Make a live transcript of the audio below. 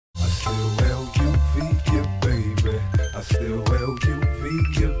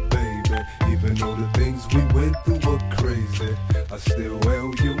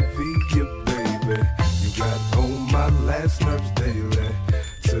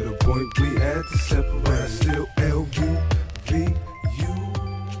point we had to separate. I still L-U-V-U.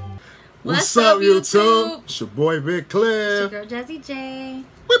 What's up, YouTube? It's your boy, Big Clif. It's your girl, Jazzy J.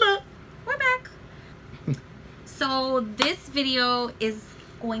 We're back. We're back. So this video is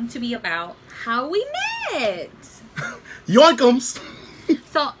going to be about how we met. Yoinkums.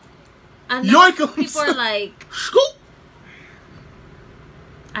 So I know Yoinkums. people are like, Scoop.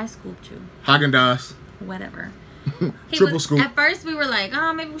 I scooped you. Haagen-Dazs. Whatever. Triple scoop. At first we were like,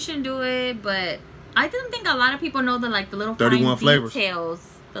 oh, maybe we shouldn't do it, but I didn't think a lot of people know the little 31 fine flavors. details.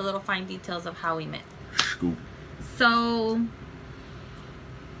 The little fine details of how we met. Scoop. So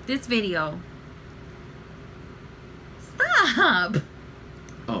this video. Stop.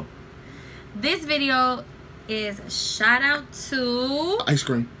 Oh. This video is shout out to Ice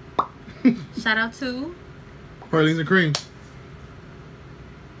cream. shout out to Pearlies and cream.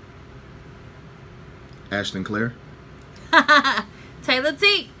 Ashton Claire. Taylor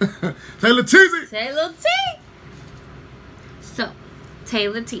T. Taylor Teasy. Taylor T. So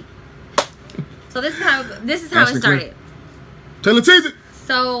Taylor T. So this is how Ashton it started. Taylor Teasy.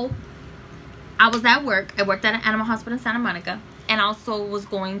 So I was at work. I worked at an animal hospital in Santa Monica, and also was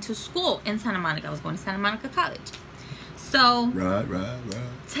going to school in Santa Monica. I was going to Santa Monica College. So Right.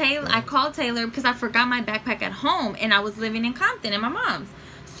 Taylor, I called Taylor because I forgot my backpack at home, and I was living in Compton in my mom's.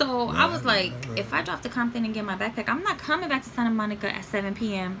 So I was like, if I drop to Compton and get my backpack, I'm not coming back to Santa Monica at 7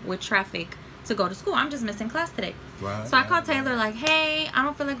 p.m. with traffic to go to school. I'm just missing class today. So I called Taylor like, hey, I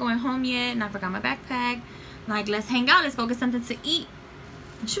don't feel like going home yet, and I forgot my backpack. Like, let's hang out. Let's go get something to eat.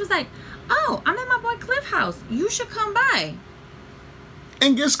 And she was like, oh, I'm at my boy Clif house. You should come by.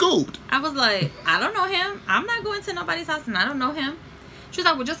 And get scooped. I was like, I don't know him. I'm not going to nobody's house, and I don't know him. She was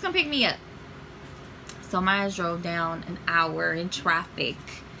like, well, just come pick me up. So my ass drove down an hour in traffic.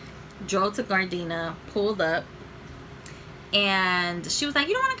 Drove to Gardena, pulled up, and she was like,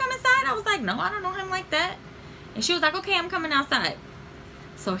 you don't want to come inside? I was like, no, I don't know him like that. And she was like, okay, I'm coming outside.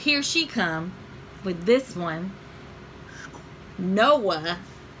 So here she come with this one, Noah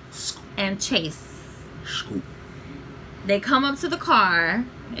and Chase. Scoop. They come up to the car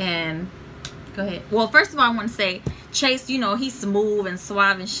and go ahead. Well, first of all, I want to say Chase, you know, he's smooth and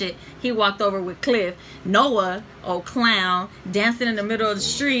suave and shit. He walked over with Clif. Noah, old clown, dancing in the middle of the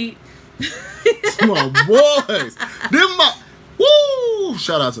street. My boys. Them my woo.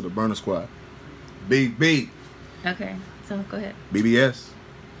 Shout out to the Burner Squad. BB. Okay, so go ahead. BBS.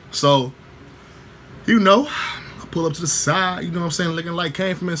 So, you know, I pull up to the side, you know what I'm saying, looking like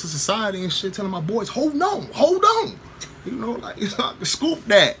came from into society and shit, telling my boys, hold on. You know, like, scoop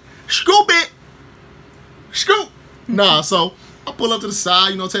that. Scoop it. Scoop. Nah, so I pull up to the side,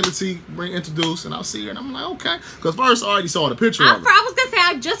 you know, Taylor T introduced, and I'll see her, and I'm like, okay. Because first I already saw the picture of her. I was going to say,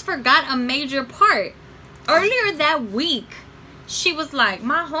 I just forgot a major part. Earlier that week, she was like,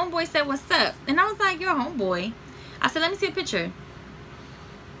 my homeboy said, what's up? And I was like, you're a homeboy. I said, let me see a picture.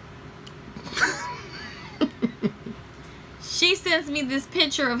 She sends me this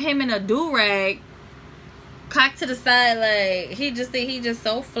picture of him in a do-rag, cocked to the side, like, he just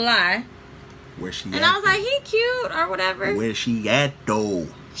so fly. Where she and at? I was like, he cute or whatever. Where she at though?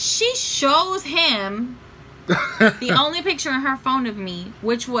 She shows him the only picture in her phone of me,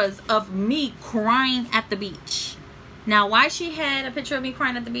 which was of me crying at the beach. Now, why she had a picture of me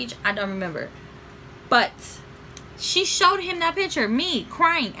crying at the beach, I don't remember. But she showed him that picture, me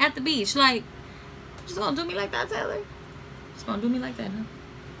crying at the beach. Like, just gonna do me like that, Taylor? Just gonna do me like that, huh?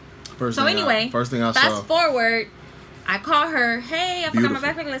 First thing I saw. Fast forward. I call her, hey, I forgot my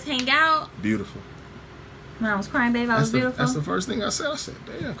backpack, let's hang out. Beautiful. When I was crying, babe, I was beautiful. That's the first thing I said. I said,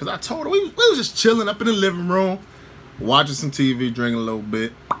 damn, because I told her, we was just chilling up in the living room, watching some TV, drinking a little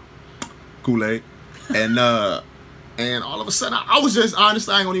bit, Kool-Aid, and all of a sudden, I was just,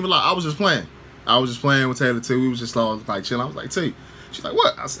 honestly, I ain't gonna even lie, I was just playing. I was just playing with Taylor T. We was just all like chilling. I was like, T. She's like,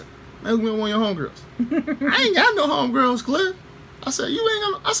 what? I said, man, we one of your homegirls. I ain't got no homegirls, Cliff. I said, you ain't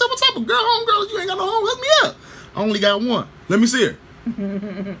got no, I said, what type of girl homegirls? You ain't got no home, hook me up. I only got one. Let me see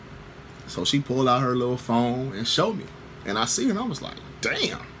her. So she pulled out her little phone and showed me. And I see her and I was like,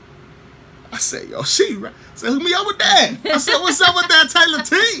 damn. I said, yo, she right. I said, hook me up with that. I said, what's up with that Taylor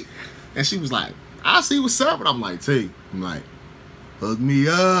T? And she was like, I see what's up. And I'm like, T. I'm like, hook me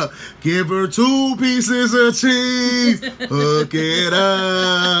up. Give her 2 pieces of cheese. Hook it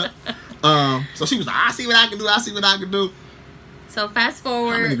up. So she was like, I see what I can do. So fast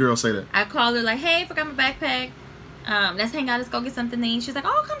forward. How many girls say that? I called her like, hey, forgot my backpack. Let's hang out. Let's go get something to eat. She's like,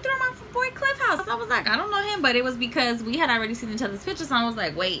 oh, come through my boy Clif house. I was like, I don't know him, but it was because we had already seen each other's pictures. So I was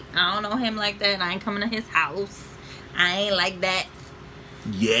like, wait, I don't know him like that. I ain't coming to his house. I ain't like that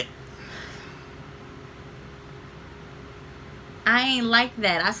yet. I ain't like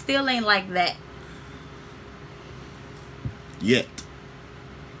that. I still ain't like that. Yet.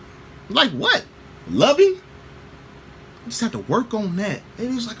 Like what? Loving? I just had to work on that.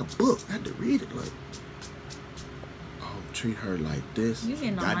 Maybe it's like a book. I had to read it. Like, oh, treat her like this. You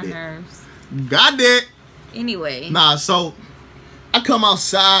getting on my nerves. Got it. Anyway. Nah, so I come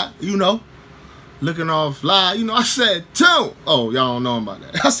outside, you know, looking all fly. You know, I said, Tune. Oh, y'all don't know about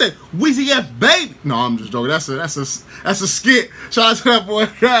that. I said, Weezy F baby. No, I'm just joking. That's a skit. Shout out to that boy.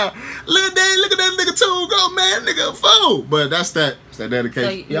 Little day, look at that nigga Tune go, man. Nigga a fool. But that's that dedication. So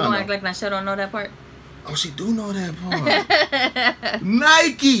you don't act like Nasha don't know that part? Oh, she do know that part.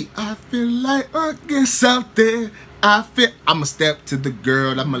 Nike. I feel like working something. I'ma step to the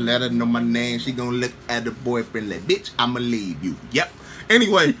girl. I'ma let her know my name. She gonna look at the boyfriend like, bitch, I'ma leave you. Yep.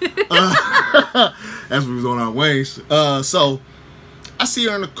 Anyway, that's what was on our ways. So I see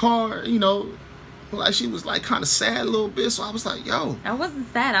her in the car, you know, like she was like kind of sad a little bit. So I was like, yo. I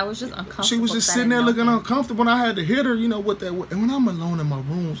wasn't sad. I was just uncomfortable. She was just sitting there looking uncomfortable. And I had to hit her, you know, with that. And when I'm alone in my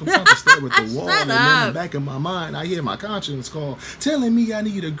room, sometimes I stare with the wall. And then in the back of my mind, I hear my conscience call, telling me I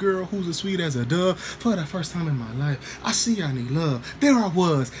need a girl who's as sweet as a dove. For the first time in my life, I see I need love. There I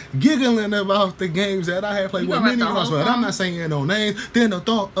was, giggling about the games that I had played with many of us. But I'm not saying no names. Then the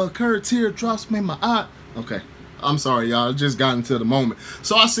thought occurred, teardrops made my eye. Okay, I'm sorry, y'all. I just got into the moment.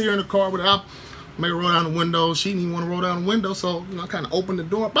 So I see her in the car with her. Make her roll down the window. She didn't even want to roll down the window, so you know, I kind of opened the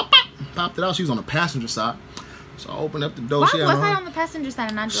door, popped it out. She was on the passenger side, so I opened up the door. Why was I on the passenger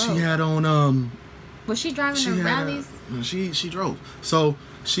side and I drove? She had on Was she driving to rallies? She drove. So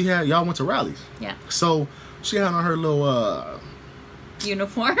she had y'all went to rallies. Yeah. So she had on her little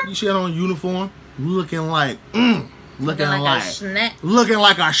uniform. She had on a uniform, looking like looking like a schneck. Looking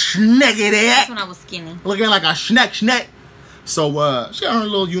like a schneckity. That's when I was skinny. Looking like a schneck. So she got her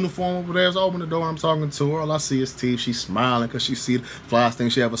little uniform over there. So I open the door. I'm talking to her. All I see is teeth. She's smiling because she see the flyest thing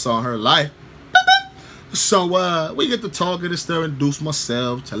she ever saw in her life. So we get to talk and stuff, introduce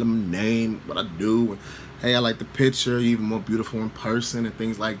myself, tell them my name, what I do, and hey, I like the picture, even more beautiful in person and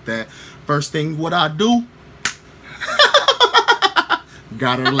things like that. First thing what I do,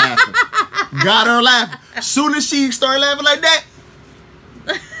 got her laughing. Got her laughing. Soon as she started laughing like that,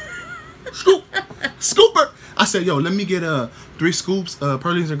 scoop her. I said, yo, let me get 3 scoops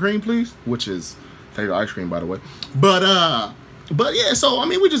Pearlings and Cream, please. Which is favorite ice cream, by the way. But yeah, so I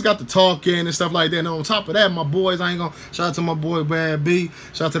mean, we just got to talking and stuff like that. And on top of that, my boys, I ain't gonna shout out to my boy Bad B,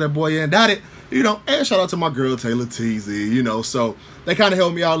 shout out to that boy and Dottie, you know, and shout out to my girl Taylor Teasy, you know. So they kind of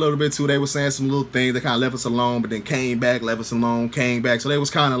helped me out a little bit too. They were saying some little things. They kind of left us alone, but then came back, left us alone, came back. So they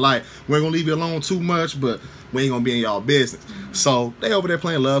was kind of like, we ain't gonna leave you alone too much, but we ain't gonna be in y'all business. So they over there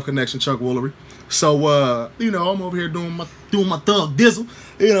playing Love Connection, Chuck Woolery. So you know, I'm over here doing my thug dizzle,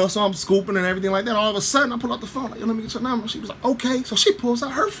 you know. So I'm scooping and everything like that. All of a sudden, I pull out the phone, like, yo, let me get your number. She was like, okay. So she pulls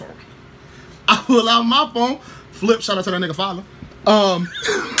out her phone. I pull out my phone. Flip. Shout out to that nigga father. Oh,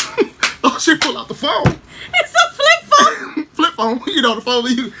 she pull out the phone. It's a flip phone. Flip phone. You know the phone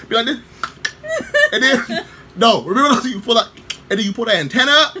where you be like this, and then no. Remember those you pull out, and then you pull that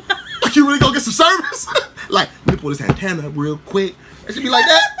antenna up. Like you really gonna get some service. Like let me pull this antenna up real quick. And she be like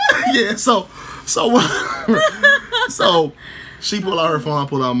that. Yeah. So she pulled out her phone, I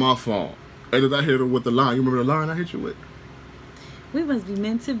pulled out my phone. And then I hit her with the line. You remember the line I hit you with? We must be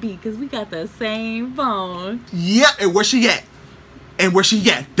meant to be because we got the same phone. Yeah, and where she at? And where she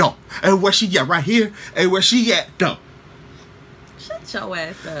at, though? And where she at? Right here. And where she at, though? Shut your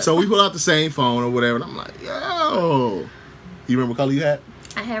ass up. So we pulled out the same phone or whatever, and I'm like, yo. You remember what color you had?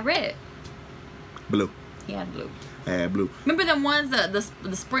 I had red. Blue. He had blue. I had blue. Remember them ones,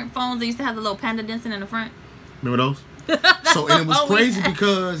 the Sprint phones that used to have the little panda dancing in the front? Remember those? So, and it was crazy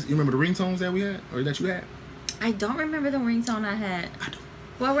because, you remember the ringtones that we had? Or that you had? I don't remember the ringtone I had. I don't.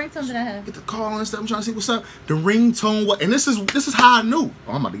 What ringtone did I have? Get the call and stuff. I'm trying to see what's up. The ringtone was, and this is how I knew.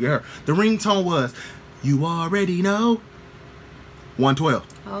 Oh, I'm about to get her. The ringtone was, you already know. 112.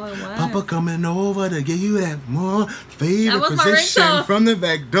 Oh, it was. Papa coming over to give you that more favorite that was position my ringtone. From the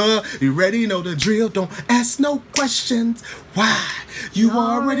back door. You already know the drill. Don't ask no questions. Why? You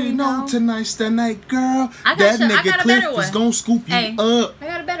already know tonight's the night, girl. I That got nigga Clif is gonna scoop you up. I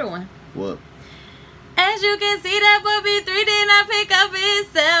got a better one. What? As you can see, that boy B3 did not pick up his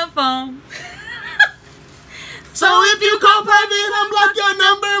cell phone. So if you call private, unblock your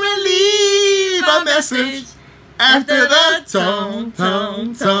number and leave a message after the tone.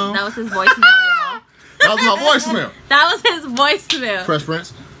 That was his voicemail, y'all. That was my voicemail. That was his voicemail. Fresh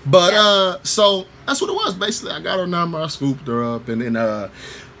Prince. But so that's what it was. Basically, I got her number, I scooped her up, and then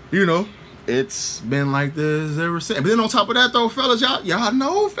you know, it's been like this ever since. But then on top of that, though, fellas, y'all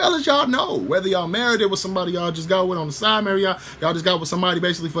know. Whether y'all married it with somebody y'all just got with on the side, marry y'all just got with somebody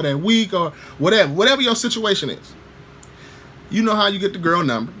basically for that week or whatever your situation is. You know how you get the girl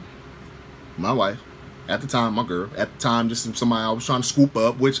number. My wife, at the time, my girl, at the time, just somebody I was trying to scoop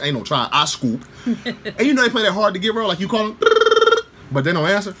up, which ain't no try, I scoop. And you know they play that hard to get her, like you call them, but they don't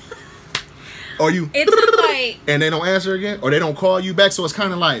answer. Or you, it's like, and they don't answer again, or they don't call you back. So it's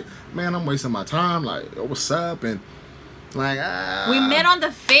kind of like, man, I'm wasting my time. Like, oh, what's up? And like, we met on the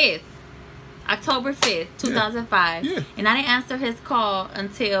 5th, October 5th, 2005. Yeah. And I didn't answer his call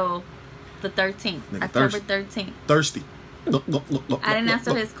until the 13th, October 13th. Thirsty. I didn't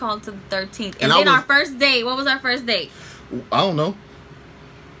answer his call until the 13th. And And then I was- our first date, what was our first date? I don't know.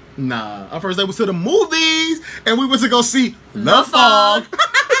 Nah, our first day was to the movies, and we went to go see The Fog.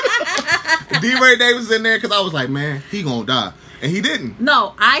 D-Ray Davis was in there because I was like, man, he gonna die. And he didn't.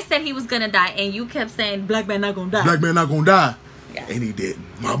 No, I said he was gonna die, and you kept saying, black man not gonna die. Black man not gonna die. Yeah. And he didn't.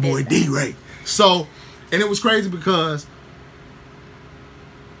 My He boy did die. D-Ray. So, and it was crazy because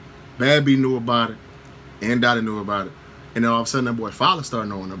Bad B knew about it, and Dottie knew about it. And then all of a sudden that boy Fowler started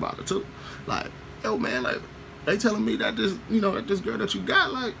knowing about it too. Like, yo man, like, they telling me that this, that this girl that you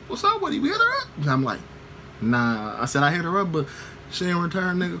got, like, what's up with you? We hit her up? And I'm like, nah. I said I hit her up, but she didn't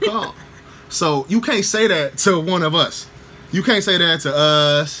return nigga call. So you can't say that to one of us. You can't say that to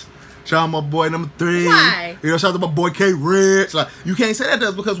us. Shout out my boy number 3. Why? Shout out to my boy K Rich. Like, you can't say that to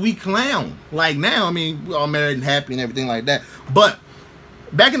us because we clown. Like now, I mean, we all married and happy and everything like that. But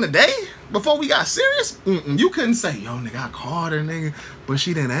back in the day, before we got serious, you couldn't say, yo, nigga, I called her, nigga, but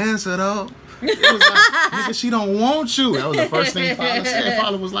she didn't answer though. It was like, nigga, she don't want you. That was the first thing Father said.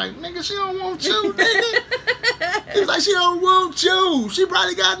 Father was like, nigga, she don't want you, nigga. He was like, she don't want you. She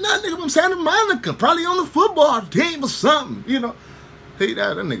probably got nothing, nigga, from Santa Monica. Probably on the football team or something, He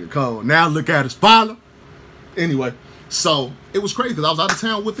that nigga cold. Now look at his father. Anyway, so it was crazy because I was out of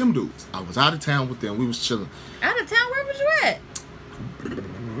town with them dudes. I was out of town with them. We was chilling. Out of town? Where was you at?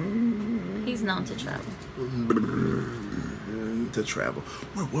 He's known to travel. To travel.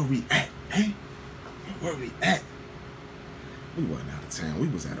 Where we at, hey? Where we at? We wasn't out of town. We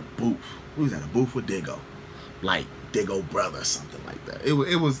was at a booth. We was at a booth with Diggo. Like Diggo Brother or something like that. It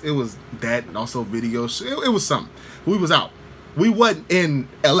was that and also video. It was something. We was out. We wasn't in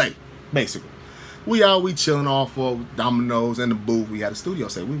LA, basically. We out, we chilling off of Domino's in the booth. We had a studio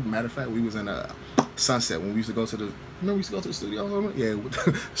set. Matter of fact, we was in a Sunset when we used to go to the. Remember we used to go to the studio? Yeah.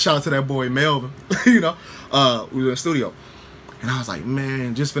 Shout out to that boy Melvin. We was in the studio. And I was like,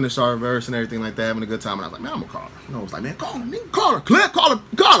 man, just finished our verse and everything like that, having a good time. And I was like, man, I'm gonna call her. I was like, man, call her, nigga, call her. Clif, call her,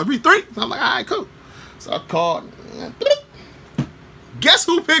 B3. So I'm like, all right, cool. So I called. Guess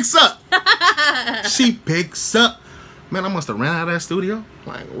who picks up? She picks up. Man, I must have ran out of that studio.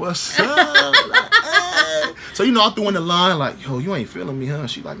 Like, what's up? Like, hey. So, I threw in the line, like, yo, you ain't feeling me, huh?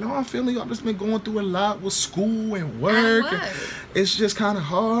 She like, no, I'm feeling you. I've just been going through a lot with school and work. And it's just kind of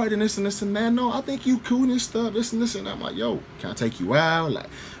hard and this and this and that. No, I think you cool and stuff, this and this. And I'm like, yo, can I take you out? Like,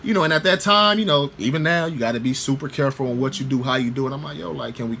 and at that time, even now, you got to be super careful on what you do, how you do it. I'm like, yo,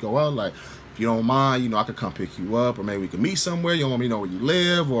 like, can we go out? Like, if you don't mind, I could come pick you up, or maybe we can meet somewhere. You don't want me to know where you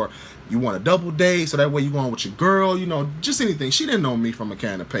live, or you want a double date, so that way you going with your girl, just anything. She didn't know me from a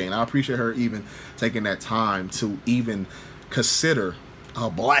can of paint. I appreciate her even taking that time to even consider a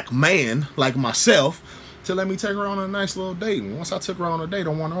black man like myself to let me take her on a nice little date. And once I took her on a date, I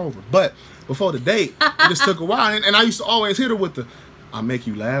won her over. But before the date, it just took a while. And I used to always hit her with the, I make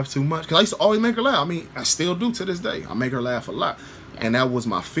you laugh too much. Because I used to always make her laugh. I mean, I still do to this day. I make her laugh a lot. And that was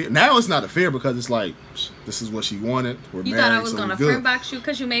my fear. Now it's not a fear because it's like, this is what she wanted. We're you married, thought I was so going to good. friend box you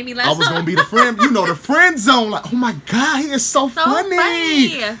because you made me laugh? I was going to be the friend. The friend zone. Like, oh my God, he is so funny.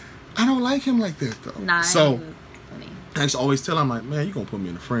 I don't like him like that though. Nah, so funny. I used to always tell her, I'm like, man, you going to put me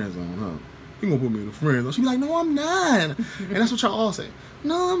in the friend zone, huh? You going to put me in the friend zone. She'd be like, no, I'm not. And that's what y'all all say.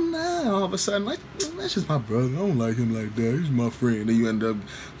 No, I'm not. All of a sudden, like, that's just my brother. I don't like him like that. He's my friend. Then you end up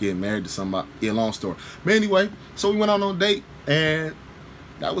getting married to somebody. Yeah, long story. But anyway, so we went out on a date, and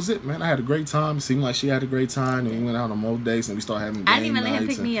that was it, man. I had a great time. It seemed like she had a great time, and we went out on more dates, and we started having game I didn't even let him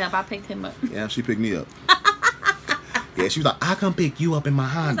nights pick me up. I picked him up. Yeah, she picked me up. Yeah, she was like, I come pick you up in my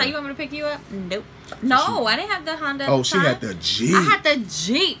Honda. I was like, you want me to pick you up? Nope. No, I didn't have the Honda. Oh, she had the Jeep. I had the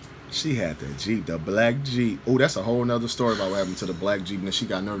Jeep. She had the Jeep, the black Jeep. Oh, that's a whole nother story about what happened to the black Jeep, and then she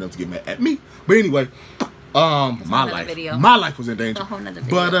got nerve enough to get mad at me. But anyway, my life was in danger. It's a whole nother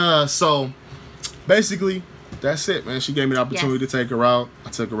video. But so basically, that's it, man. She gave me the opportunity to take her out. I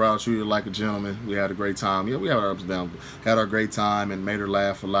took her out, treated her like a gentleman. We had a great time. Yeah, we had our ups and downs. Had our great time and made her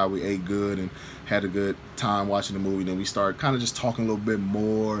laugh a lot. We ate good and had a good time watching the movie. Then we started kind of just talking a little bit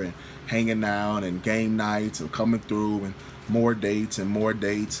more and hanging out and game nights and coming through and more dates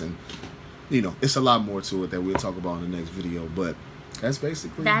and you know, it's a lot more to it that we'll talk about in the next video. But that's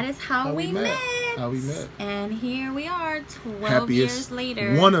basically that is how we met. How we met. And here we are 12 years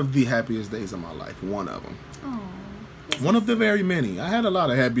later. One of the happiest days of my life. One of them. Oh, one of the very many. I had a lot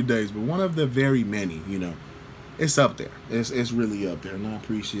of happy days, but one of the very many, you know. It's up there. It's really up there. And I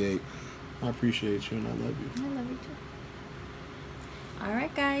appreciate you and I love you. I love you too.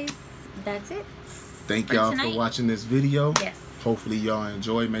 Alright guys, that's it. Thank y'all for watching this video. Yes. Hopefully y'all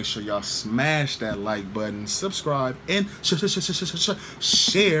enjoy. Make sure y'all smash that like button, subscribe, and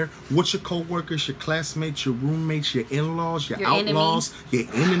share with your co-workers, your classmates, your roommates, your in-laws, your outlaws, your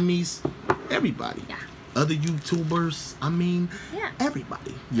enemies, everybody. Yeah. Other YouTubers, I mean,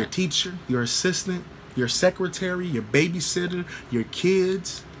 everybody. Your teacher, your assistant, your secretary, your babysitter, your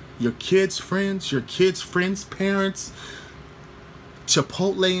kids' friends, your kids' friends' parents,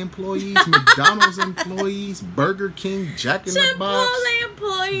 Chipotle employees, McDonald's employees, Burger King, Jack in the Box, Chipotle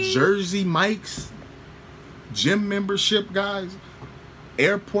employees, Jersey Mike's, gym membership guys,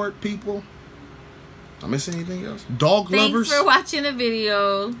 airport people. I missing anything else? Dog lovers. Thanks for watching the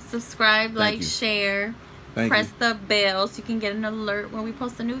video. Subscribe, like, share. Press the bell so you can get an alert when we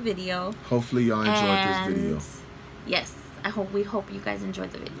post a new video. Hopefully y'all enjoyed this video. Yes, we hope you guys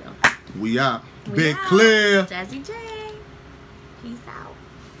enjoyed the video. We out. Big Clif. Jazzy J. Peace out.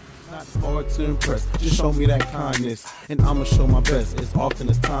 Not hard to impress, just show me that kindness, and I'ma show my best as often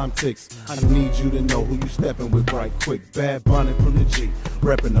as time ticks. I need you to know who you stepping with right quick. Bad Bunny from the G,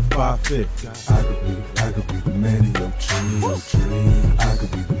 repping the 5'5". I could be the man of your dreams. I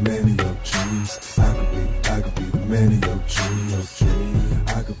could be the man of your dreams. I could be the man of your dreams.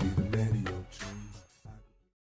 I could be the